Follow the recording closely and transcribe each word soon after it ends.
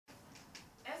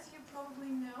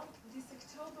know, this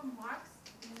October marks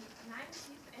the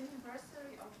 90th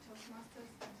anniversary of Toastmasters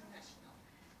International,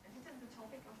 and it is the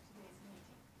topic of today's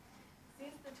meeting.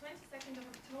 Since the 22nd of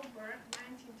October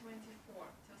 1924,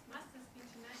 Toastmasters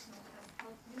International has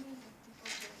helped millions of people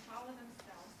to empower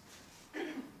themselves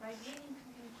by gaining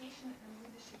communication and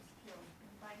leadership skills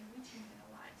and by enriching their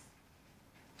lives.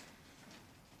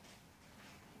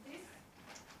 This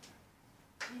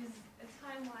is a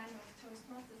timeline of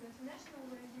Toastmasters International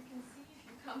where you can see, if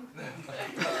you come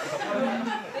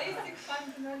basic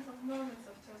fundamental moments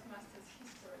of Toastmasters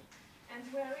history. And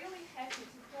we're really happy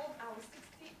to hold our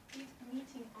 65th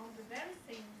meeting on the very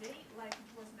same day like it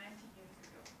was 90 years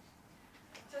ago.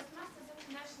 Toastmasters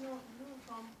International grew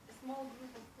from a small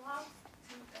group of clubs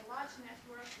to a large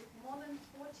network with more than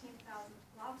 14,000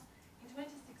 clubs in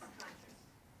 26 countries,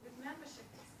 with membership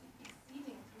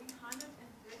exceeding 313,000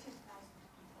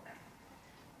 people.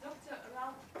 Dr.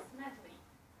 Ralph Smedley,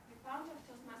 the founder of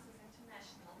Toastmasters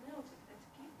International, noted that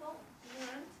people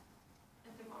learned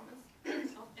at the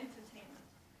moments of entertainment.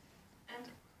 And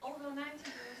although 90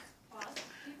 years passed,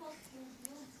 people still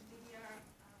build their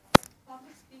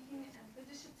public speaking and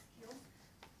leadership skills,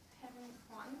 having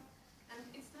fun, and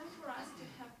it's time for us to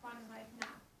have fun right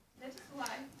now. That is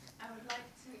why I would like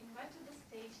to invite to the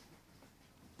stage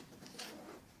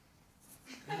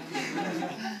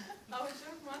our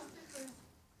Toastmaster, who is,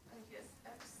 I guess,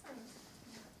 absent.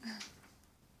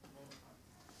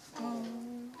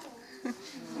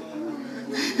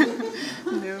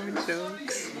 No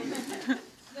jokes.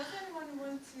 Does anyone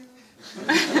want to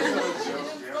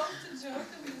interrupt a joke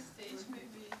on this